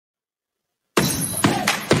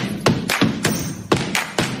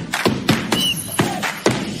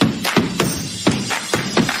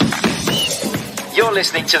You're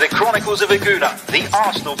listening to the Chronicles of Aguna, the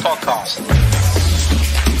Arsenal podcast.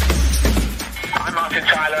 I'm Martin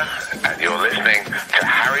Tyler, and you're listening to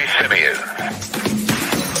Harry Symeou.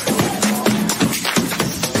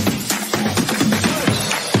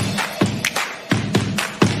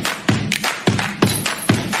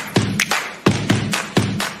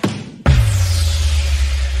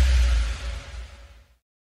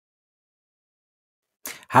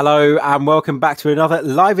 Hello and welcome back to another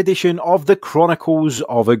live edition of the Chronicles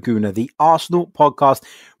of Aguna, the Arsenal podcast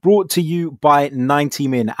brought to you by 90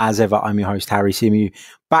 Min. As ever, I'm your host, Harry Symeou,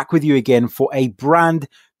 back with you again for a brand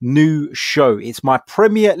new show. It's my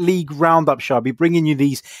Premier League roundup show. I'll be bringing you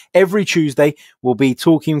these every Tuesday. We'll be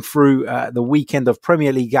talking through the weekend of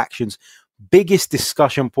Premier League actions, biggest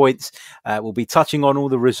discussion points. We'll be touching on all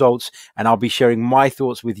the results, and I'll be sharing my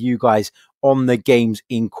thoughts with you guys on the games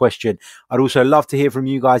in question. I'd also love to hear from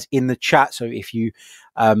you guys in the chat. So if you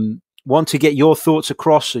want to get your thoughts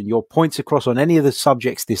across and your points across on any of the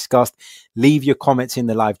subjects discussed, leave your comments in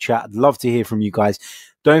the live chat. I'd love to hear from you guys.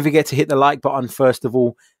 Don't forget to hit the like button first of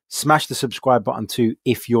all. Smash the subscribe button too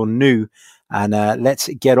if you're new. And let's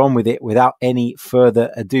get on with it without any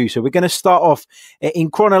further ado. So we're going to start off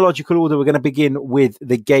in chronological order. We're going to begin with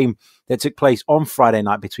the game that took place on Friday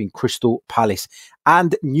night between Crystal Palace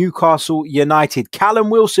and Newcastle United. Callum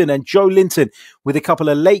Wilson and Joe Linton with a couple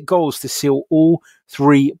of late goals to seal all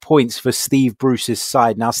 3 points for Steve Bruce's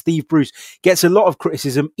side. Now, Steve Bruce gets a lot of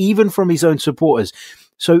criticism, even from his own supporters.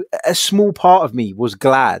 So a small part of me was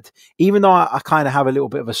glad, even though I kind of have a little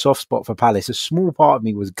bit of a soft spot for Palace, a small part of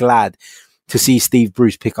me was glad to see Steve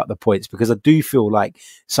Bruce pick up the points, because I do feel like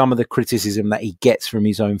some of the criticism that he gets from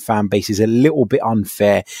his own fan base is a little bit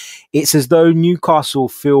unfair. It's as though Newcastle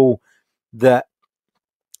feel that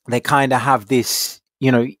they kind of have this,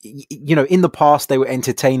 you know, in the past they were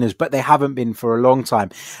entertainers, but they haven't been for a long time.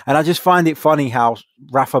 And I just find it funny how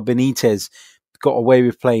Rafa Benitez got away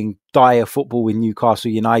with playing dire football with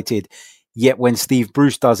Newcastle United, yet when Steve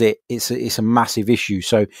Bruce does it, it's a massive issue.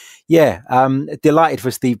 So, yeah, delighted for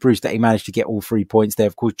Steve Bruce that he managed to get all 3 points there.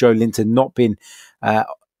 Of course, Joe Linton not been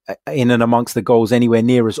in and amongst the goals anywhere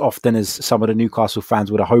near as often as some of the Newcastle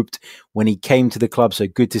fans would have hoped when he came to the club. So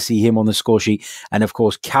good to see him on the score sheet. And of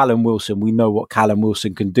course, Callum Wilson, we know what Callum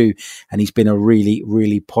Wilson can do. And he's been a really,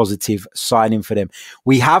 really positive signing for them.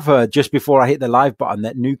 We have heard just before I hit the live button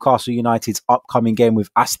that Newcastle United's upcoming game with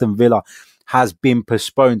Aston Villa has been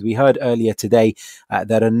postponed. We heard earlier today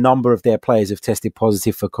that a number of their players have tested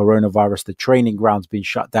positive for coronavirus. The training ground's been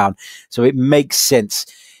shut down. So it makes sense.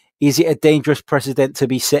 Is it a dangerous precedent to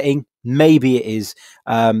be setting? Maybe it is,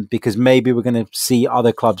 because maybe we're going to see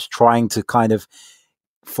other clubs trying to kind of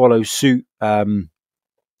follow suit, when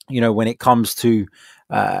it comes to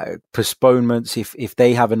postponements, if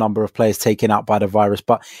they have a number of players taken out by the virus.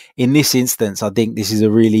 But in this instance, I think this is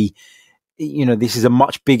this is a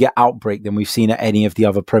much bigger outbreak than we've seen at any of the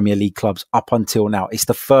other Premier League clubs up until now. It's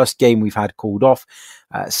the first game we've had called off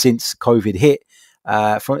since COVID hit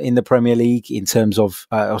in the Premier League, in terms of,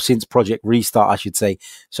 or since Project Restart, I should say.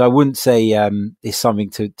 So I wouldn't say it's something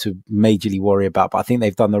to majorly worry about, but I think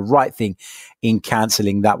they've done the right thing in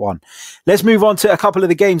cancelling that one. Let's move on to a couple of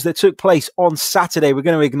the games that took place on Saturday. We're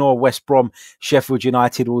going to ignore West Brom, Sheffield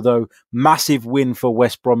United, although massive win for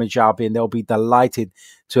West Bromwich Albion. They'll be delighted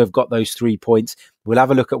to have got those 3 points. We'll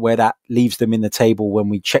have a look at where that leaves them in the table when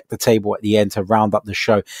we check the table at the end to round up the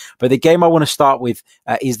show. But the game I want to start with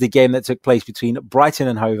is the game that took place between Brighton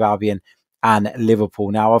and Hove Albion and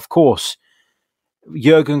Liverpool. Now, of course,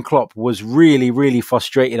 Jurgen Klopp was really, really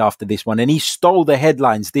frustrated after this one, and he stole the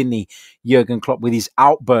headlines, didn't he, Jurgen Klopp, with his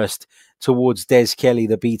outburst towards Des Kelly,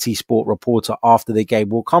 the BT Sport reporter, after the game.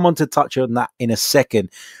 We'll come on to touch on that in a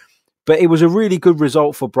second. But it was a really good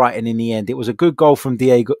result for Brighton in the end. It was a good goal from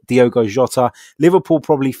Diogo Jota. Liverpool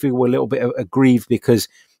probably feel a little bit aggrieved because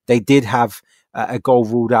they did have a goal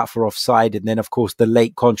ruled out for offside. And then, of course, the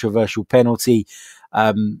late controversial penalty,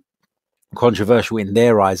 controversial in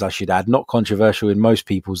their eyes, I should add, not controversial in most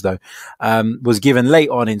people's, though, was given late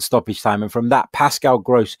on in stoppage time. And from that, Pascal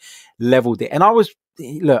Gross levelled it. And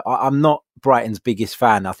I'm not Brighton's biggest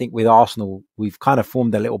fan. I think with Arsenal, we've kind of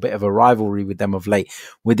formed a little bit of a rivalry with them of late,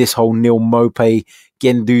 with this whole Neil Maupay,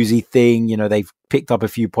 Guendouzi thing. They've picked up a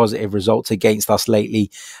few positive results against us lately.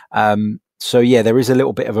 So yeah, there is a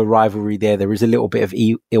little bit of a rivalry there. There is a little bit of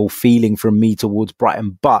ill feeling from me towards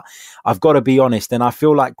Brighton, but I've got to be honest, and I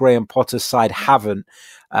feel like Graham Potter's side haven't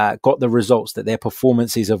got the results that their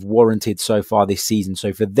performances have warranted so far this season.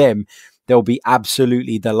 So for them, they'll be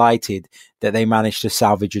absolutely delighted that they managed to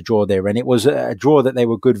salvage a draw there. And it was a draw that they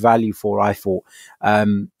were good value for, I thought.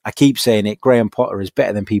 I keep saying it, Graham Potter is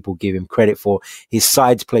better than people give him credit for. His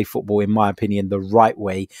sides play football, in my opinion, the right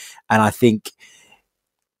way. And I think,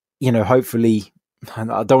 hopefully, I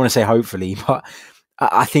don't want to say hopefully, but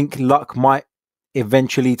I think luck might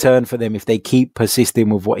eventually turn for them if they keep persisting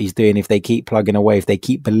with what he's doing, if they keep plugging away, if they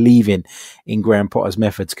keep believing in Graham Potter's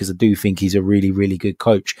methods, because I do think he's a really, really good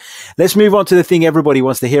coach. Let's move on to the thing everybody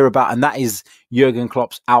wants to hear about, and that is Jurgen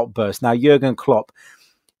Klopp's outburst. Now, Jurgen Klopp,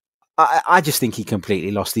 I just think he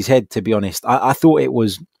completely lost his head, to be honest. I thought it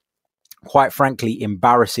was, quite frankly,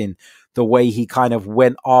 embarrassing the way he kind of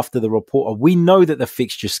went after the reporter. We know that the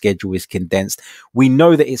fixture schedule is condensed. We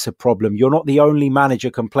know that it's a problem. You're not the only manager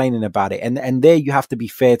complaining about it. And there you have to be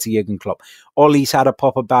fair to Jurgen Klopp. Ollie's had a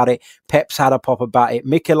pop about it. Pep's had a pop about it.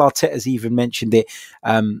 Mikel Arteta's even mentioned it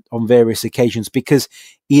on various occasions, because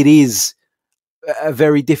it is a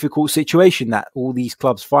very difficult situation that all these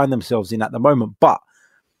clubs find themselves in at the moment. But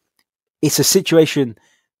it's a situation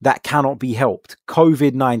that cannot be helped.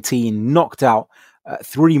 COVID-19 knocked out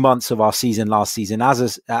 3 months of our season last season.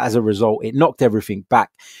 As a result, it knocked everything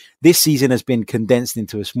back. This season has been condensed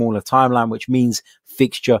into a smaller timeline, which means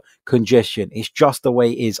fixture congestion. It's just the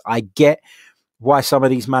way it is. I get why some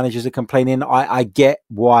of these managers are complaining. I get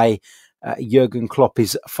why Jurgen Klopp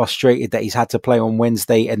is frustrated that he's had to play on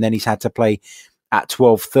Wednesday and then he's had to play at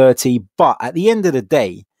 12:30. But at the end of the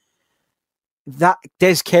day, that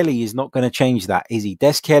Des Kelly is not going to change that, is he?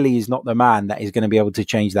 Des Kelly is not the man that is going to be able to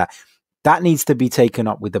change that. That needs to be taken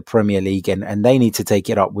up with the Premier League, and they need to take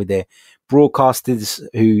it up with their broadcasters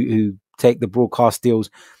who take the broadcast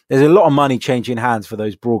deals. There's a lot of money changing hands for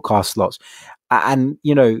those broadcast slots. And,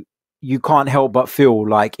 you can't help but feel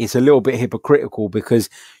like it's a little bit hypocritical, because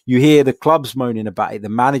you hear the clubs moaning about it, the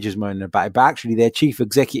managers moaning about it, but actually their chief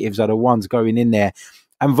executives are the ones going in there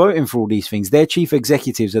and voting for all these things. Their chief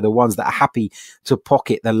executives are the ones that are happy to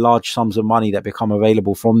pocket the large sums of money that become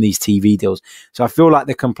available from these TV deals. So I feel like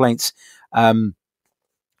the complaints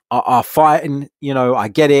are fighting. I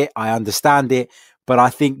get it. I understand it. But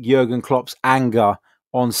I think Jurgen Klopp's anger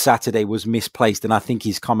on Saturday was misplaced. And I think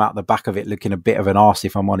he's come out the back of it looking a bit of an arse,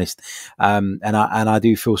 if I'm honest. And I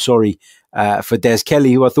do feel sorry for Des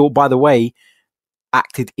Kelly, who I thought, by the way,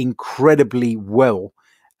 acted incredibly well.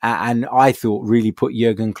 And I thought really put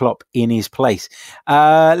Jurgen Klopp in his place.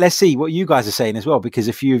 Let's see what you guys are saying as well, because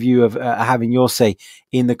a few of you are having your say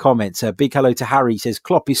in the comments. Big hello to Harry. He says,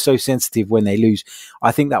 Klopp is so sensitive when they lose.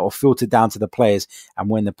 I think that will filter down to the players. And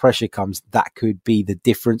when the pressure comes, that could be the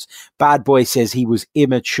difference. Bad Boy says he was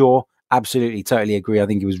immature. Absolutely, totally agree. I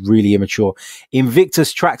think he was really immature.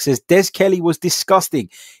 Invictus Track says, Des Kelly was disgusting.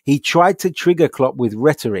 He tried to trigger Klopp with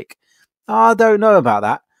rhetoric. I don't know about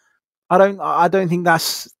that. I don't think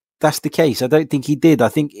that's the case. I don't think he did. I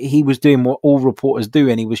think he was doing what all reporters do,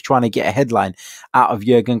 and he was trying to get a headline out of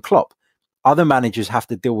Jurgen Klopp. Other managers have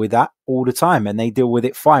to deal with that all the time, and they deal with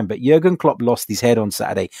it fine. But Jurgen Klopp lost his head on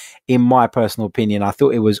Saturday, in my personal opinion. I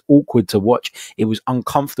thought it was awkward to watch. It was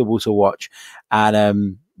uncomfortable to watch.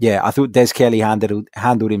 And I thought Des Kelly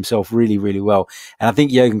handled himself really, really well. And I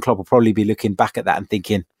think Jurgen Klopp will probably be looking back at that and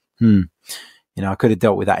thinking, I could have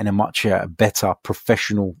dealt with that in a much better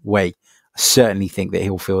professional way. I certainly think that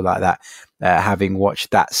he'll feel like that, having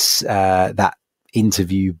watched that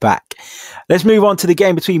interview back. Let's move on to the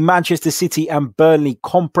game between Manchester City and Burnley.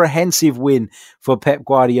 Comprehensive win for Pep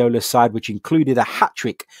Guardiola's side, which included a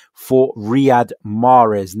hat-trick for Riyad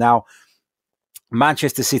Mahrez. Now,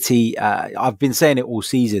 Manchester City, I've been saying it all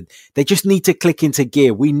season, they just need to click into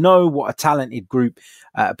gear. We know what a talented group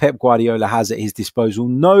Pep Guardiola has at his disposal.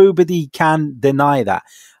 Nobody can deny that.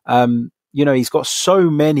 He's got so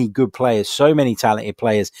many good players, so many talented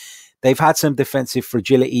players. They've had some defensive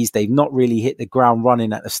fragilities. They've not really hit the ground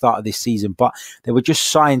running at the start of this season, but there were just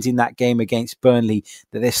signs in that game against Burnley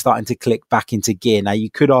that they're starting to click back into gear. Now, you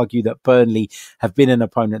could argue that Burnley have been an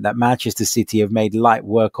opponent that Manchester City have made light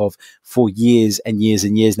work of for years and years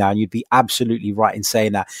and years now, and you'd be absolutely right in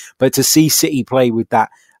saying that. But to see City play with that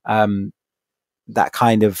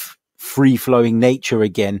kind of free-flowing nature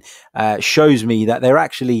again shows me that they're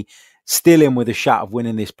actually still in with a shot of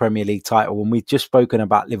winning this Premier League title. And we've just spoken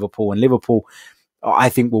about Liverpool, and Liverpool, I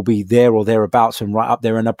think, will be there or thereabouts and right up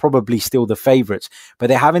there, and are probably still the favourites. But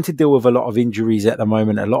they're having to deal with a lot of injuries at the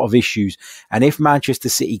moment, a lot of issues. And if Manchester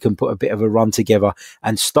City can put a bit of a run together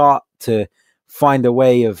and start to find a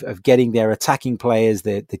way of getting their attacking players,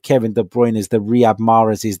 the Kevin De Bruyne's, the Riyad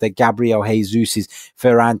Mahrez's, the Gabriel Jesus's,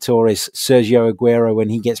 Ferran Torres, Sergio Aguero when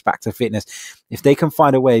he gets back to fitness, if they can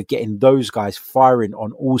find a way of getting those guys firing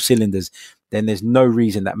on all cylinders, then there's no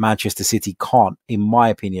reason that Manchester City can't, in my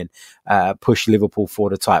opinion, push Liverpool for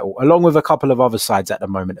the title, along with a couple of other sides at the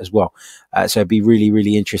moment as well. So it'd be really,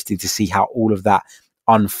 really interesting to see how all of that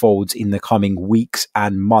unfolds in the coming weeks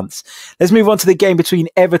and months. Let's move on to the game between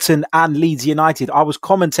Everton and Leeds United. I was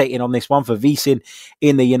commentating on this one for VSIN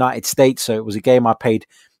in the United States, so it was a game I paid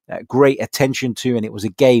great attention to, and it was a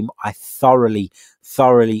game I thoroughly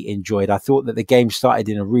enjoyed. I thought that the game started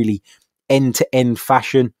in a really end-to-end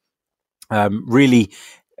fashion, really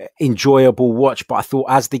enjoyable watch, but I thought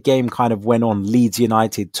as the game kind of went on, Leeds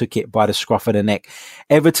United took it by the scruff of the neck.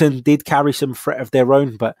 Everton did carry some threat of their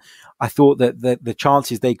own, but I thought that the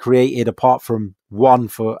chances they created, apart from one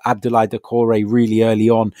for Abdoulaye Doucouré really early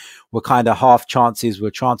on, were kind of half chances,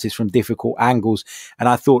 were chances from difficult angles, and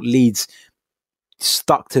I thought Leeds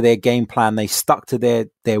stuck to their game plan. They stuck to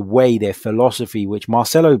their way, their philosophy, which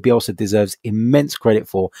Marcelo Bielsa deserves immense credit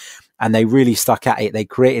for. And they really stuck at it. They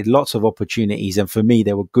created lots of opportunities. And for me,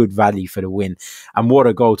 they were good value for the win. And what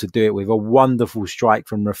a goal to do it with. A wonderful strike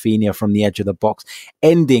from Rafinha from the edge of the box,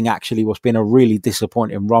 ending actually what's been a really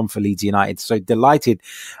disappointing run for Leeds United. So delighted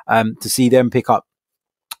to see them pick up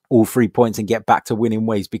all 3 points and get back to winning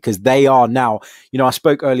ways, because they are now, I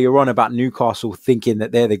spoke earlier on about Newcastle thinking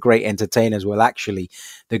that they're the great entertainers. Well, actually,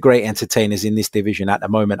 the great entertainers in this division at the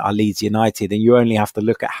moment are Leeds United. And you only have to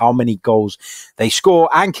look at how many goals they score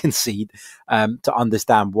and concede to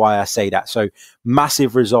understand why I say that. So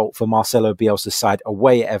massive result for Marcelo Bielsa's side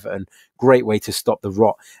away at Everton. Great way to stop the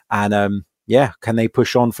rot. And, can they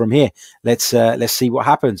push on from here? Let's see what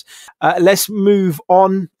happens. Let's move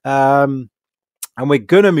on. And we're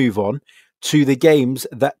going to move on to the games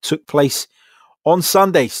that took place on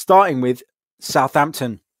Sunday, starting with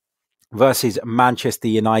Southampton versus Manchester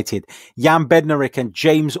United. Jan Bednarek and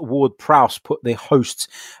James Ward-Prowse put the hosts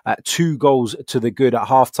 2 goals to the good at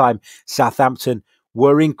halftime. Southampton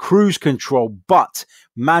were in cruise control, but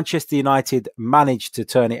Manchester United managed to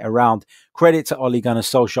turn it around. Credit to Ole Gunnar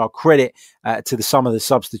Solskjaer, credit to some of the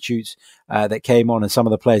substitutes that came on and some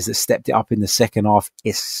of the players that stepped it up in the second half,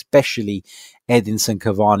 especially Edinson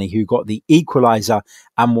Cavani, who got the equaliser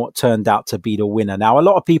and what turned out to be the winner. Now, a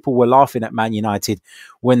lot of people were laughing at Man United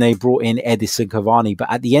when they brought in Edinson Cavani, but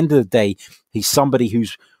at the end of the day, he's somebody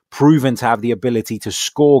who's proven to have the ability to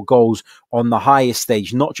score goals on the highest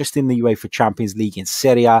stage, not just in the UEFA Champions League, in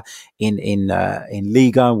Serie A, in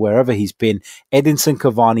Liga, wherever he's been. Edinson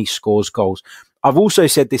Cavani scores goals. I've also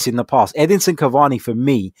said this in the past. Edinson Cavani, for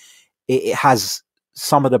me, it has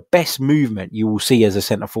some of the best movement you will see as a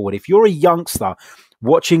centre forward. If you're a youngster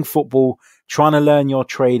watching football, trying to learn your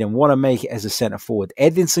trade and want to make it as a centre forward,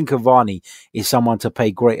 Edinson Cavani is someone to pay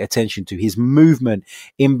great attention to. His movement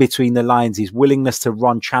in between the lines, his willingness to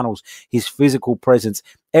run channels, his physical presence,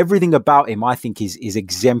 everything about him, I think, is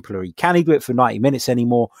exemplary. Can he do it for 90 minutes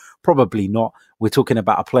anymore? Probably not. We're talking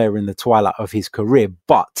about a player in the twilight of his career.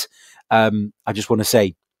 But I just want to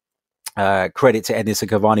say, credit to Edinson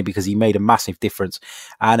Cavani because he made a massive difference,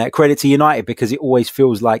 and credit to United because it always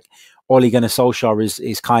feels like Ole Gunnar Solskjaer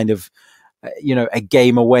is kind of a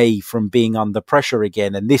game away from being under pressure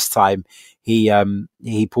again, and this time he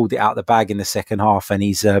pulled it out the bag in the second half, and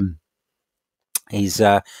he's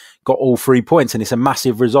got all 3 points, and it's a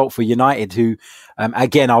massive result for United, who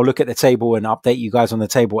again, I'll look at the table and update you guys on the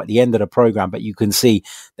table at the end of the program, but you can see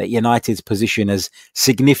that United's position has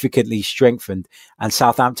significantly strengthened, and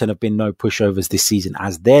Southampton have been no pushovers this season,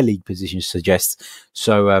 as their league position suggests.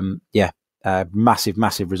 So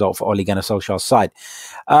massive result for Ole Gunnar Solskjaer's side.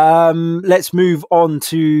 Let's move on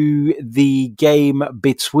to the game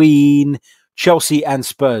between Chelsea and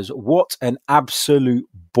Spurs. What an absolute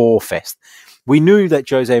bore fest. We knew that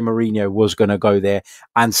Jose Mourinho was going to go there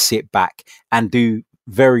and sit back and do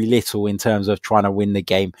very little in terms of trying to win the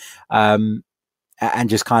game, and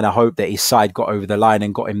just kind of hope that his side got over the line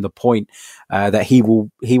and got him the point that he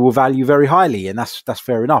will value very highly, and that's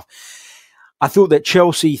fair enough. I thought that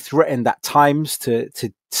Chelsea threatened at times to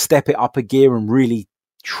step it up a gear and really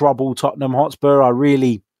trouble Tottenham Hotspur. I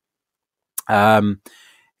really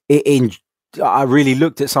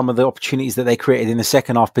looked at some of the opportunities that they created in the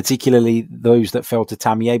second half, particularly those that fell to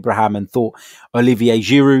Tammy Abraham, and thought Olivier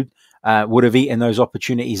Giroud would have eaten those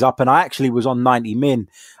opportunities up. And I actually was on 90 min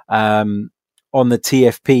on the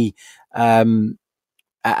TFP, and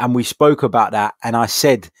we spoke about that. And I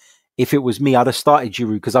said, if it was me, I'd have started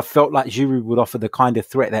Giroud, because I felt like Giroud would offer the kind of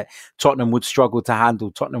threat that Tottenham would struggle to handle,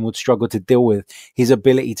 Tottenham would struggle to deal with. His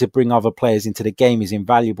ability to bring other players into the game is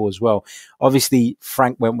invaluable as well. Obviously,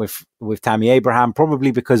 Frank went with Tammy Abraham, probably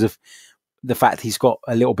because of the fact he's got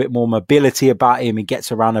a little bit more mobility about him. He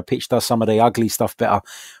gets around the pitch, does some of the ugly stuff better.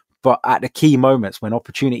 but at the key moments when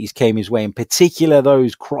opportunities came his way, in particular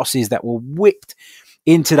those crosses that were whipped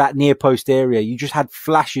into that near post area, you just had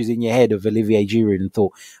flashes in your head of Olivier Giroud and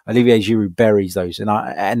thought Olivier Giroud buries those.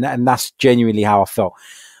 And that's genuinely how I felt.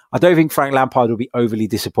 I don't think Frank Lampard will be overly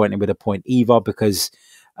disappointed with a point either, because,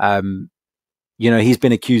 he's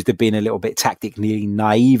been accused of being a little bit tactically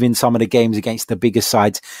naive in some of the games against the bigger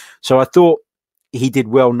sides. So I thought he did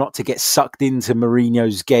well not to get sucked into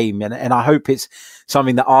Mourinho's game. And I hope it's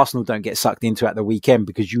something that Arsenal don't get sucked into at the weekend,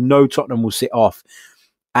 because Tottenham will sit off.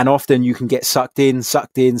 And often you can get sucked in,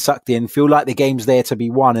 feel like the game's there to be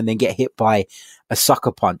won, and then get hit by a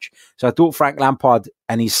sucker punch. So I thought Frank Lampard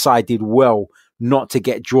and his side did well not to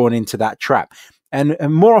get drawn into that trap. And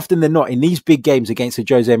more often than not, in these big games against the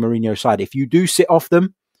Jose Mourinho side, if you do sit off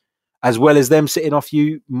them, as well as them sitting off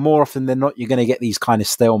you, more often than not, you're going to get these kind of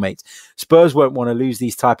stalemates. Spurs won't want to lose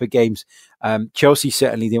these type of games. Chelsea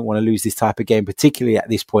certainly didn't want to lose this type of game, particularly at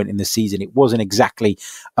this point in the season. It wasn't exactly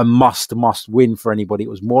a must win for anybody. It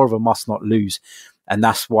was more of a must not lose. And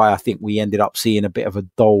that's why I think we ended up seeing a bit of a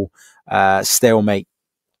dull stalemate.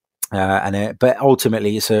 But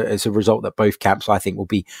ultimately, it's a result that both camps, I think, will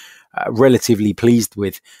be relatively pleased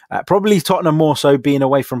with. Probably Tottenham more so, being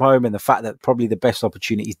away from home, and the fact that probably the best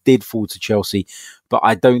opportunities did fall to Chelsea. But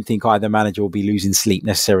I don't think either manager will be losing sleep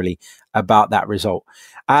necessarily about that result.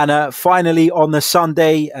 And finally, on the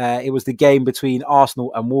Sunday, it was the game between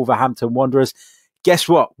Arsenal and Wolverhampton Wanderers. Guess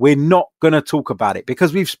what? We're not going to talk about it,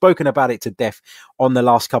 because we've spoken about it to death on the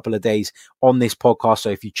last couple of days on this podcast.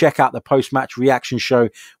 So if you check out the post-match reaction show,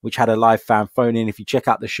 which had a live fan phone in, if you check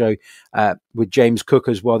out the show with James Cook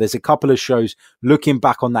as well, there's a couple of shows looking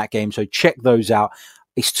back on that game. So check those out.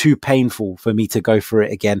 It's too painful for me to go through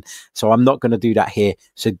it again, so I'm not going to do that here.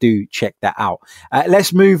 So do check that out.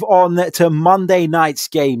 Let's move on to Monday night's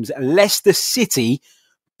games. Leicester City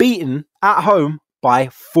beaten at home by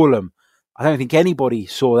Fulham. I don't think anybody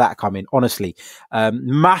saw that coming, honestly.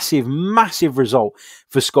 Massive result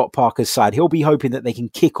for Scott Parker's side. He'll be hoping that they can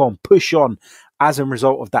kick on, push on as a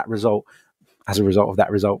result of that result.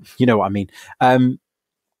 You know what I mean?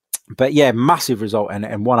 But yeah, massive result,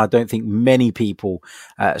 and one I don't think many people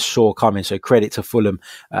saw coming. So credit to Fulham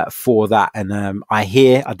for that. And I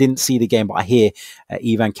didn't see the game, but I hear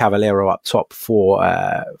Ivan Cavallero up top for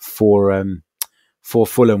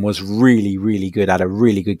Fulham was really good. Had a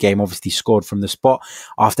really good game. Obviously scored from the spot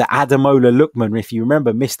after Ademola Lookman, if you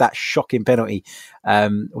remember, missed that shocking penalty.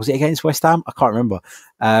 Was it against West Ham? I can't remember.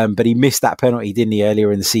 But he missed that penalty, didn't he,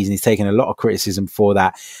 earlier in the season? He's taken a lot of criticism for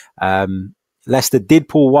that. Leicester did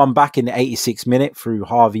pull one back in the 86th minute through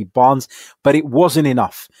Harvey Barnes, but it wasn't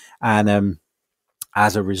enough. And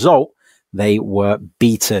as a result, they were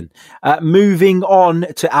beaten. Moving on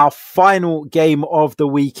to our final game of the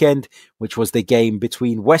weekend, which was the game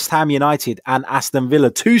between West Ham United and Aston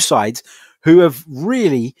Villa, two sides who have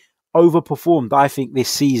really overperformed, I think, this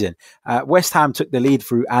season. West Ham took the lead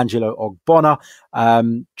through Angelo Ogbonna.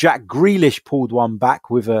 Jack Grealish pulled one back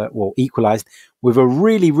equalised with a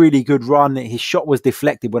really good run. His shot was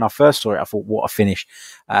deflected when I first saw it. I thought, what a finish.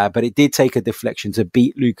 But it did take a deflection to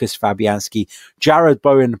beat Lucas Fabianski. Jared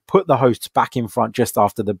Bowen put the hosts back in front just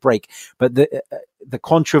after the break. But the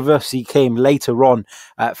controversy came later on.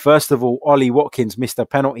 First of all, Ollie Watkins missed a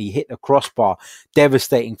penalty, hit the crossbar,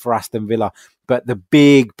 devastating for Aston Villa. But the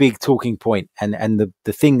big talking point and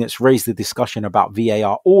the thing that's raised the discussion about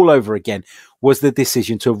VAR all over again was the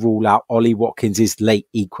decision to rule out Ollie Watkins' late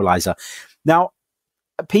equaliser. Now,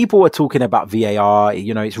 people were talking about VAR,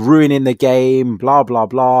 it's ruining the game, blah, blah,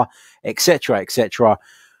 blah, etc.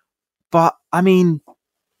 But, I mean,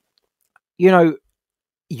 you're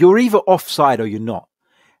either offside or you're not.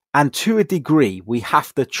 And to a degree, we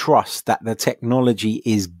have to trust that the technology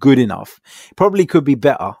is good enough. Probably could be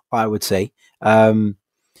better, I would say.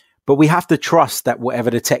 But we have to trust that whatever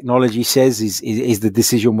the technology says is the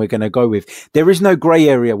decision we're going to go with. There is no grey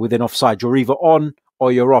area with an offside. You're either on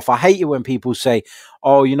or you're off. I hate it when people say,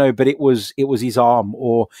 oh, but it was his arm,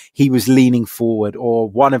 or he was leaning forward, or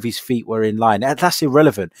one of his feet were in line. That's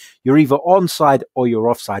irrelevant. You're either onside or you're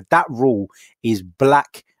offside. That rule is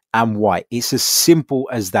black and white. It's as simple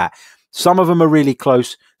as that. Some of them are really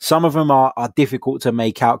close. Some of them are difficult to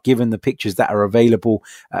make out given the pictures that are available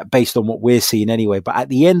based on what we're seeing anyway. But at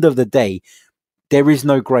the end of the day, there is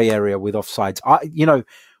no grey area with offsides.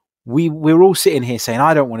 We're all sitting here saying,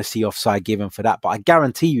 I don't want to see offside given for that. But I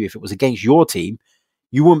guarantee you, if it was against your team,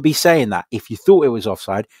 you wouldn't be saying that. If you thought it was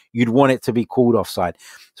offside, you'd want it to be called offside.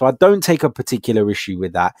 So I don't take a particular issue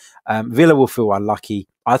with that. Villa will feel unlucky.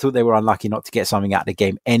 I thought they were unlucky not to get something out of the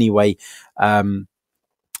game anyway.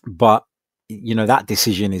 But that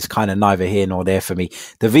decision is kind of neither here nor there for me.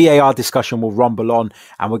 The VAR discussion will rumble on,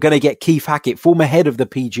 and we're going to get Keith Hackett, former head of the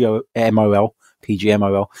PGMOL,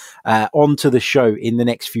 onto the show in the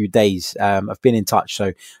next few days. I've been in touch,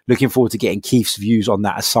 so looking forward to getting Keith's views on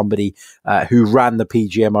that as somebody who ran the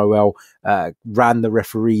PGMOL, ran the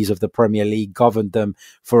referees of the Premier League, governed them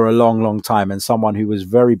for a long, long time, and someone who was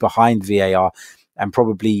very behind VAR and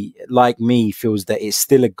probably, like me, feels that it's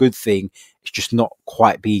still a good thing. It's just not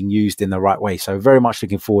quite being used in the right way. So very much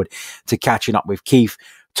looking forward to catching up with Keith.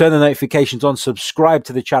 Turn the notifications on, subscribe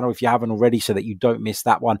to the channel if you haven't already so that you don't miss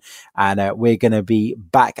that one. And we're going to be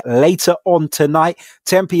back later on tonight,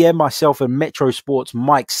 10 p.m. Myself and Metro Sports'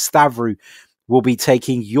 Mike Stavru will be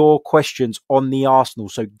taking your questions on the Arsenal.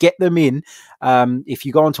 So get them in. If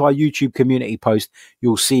you go onto our YouTube community post,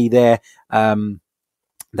 you'll see there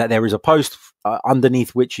that there is a post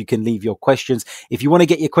underneath which you can leave your questions. If you want to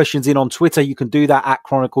get your questions in on Twitter, you can do that at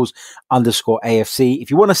Chronicles_AFC. If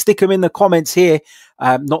you want to stick them in the comments here,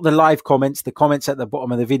 not the live comments, the comments at the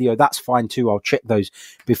bottom of the video, that's fine too. I'll check those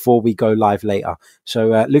before we go live later.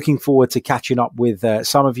 So looking forward to catching up with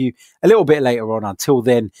some of you a little bit later on. Until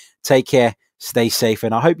then, take care, stay safe,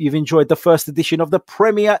 and I hope you've enjoyed the first edition of the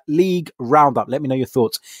Premier League Roundup. Let me know your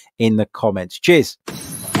thoughts in the comments. Cheers.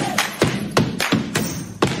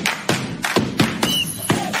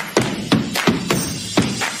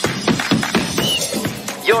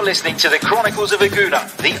 You're listening to the Chronicles of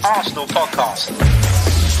Aguna, the Arsenal podcast.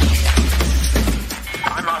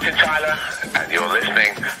 I'm Martin Tyler, and you're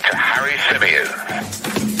listening to Harry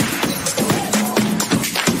Symeou.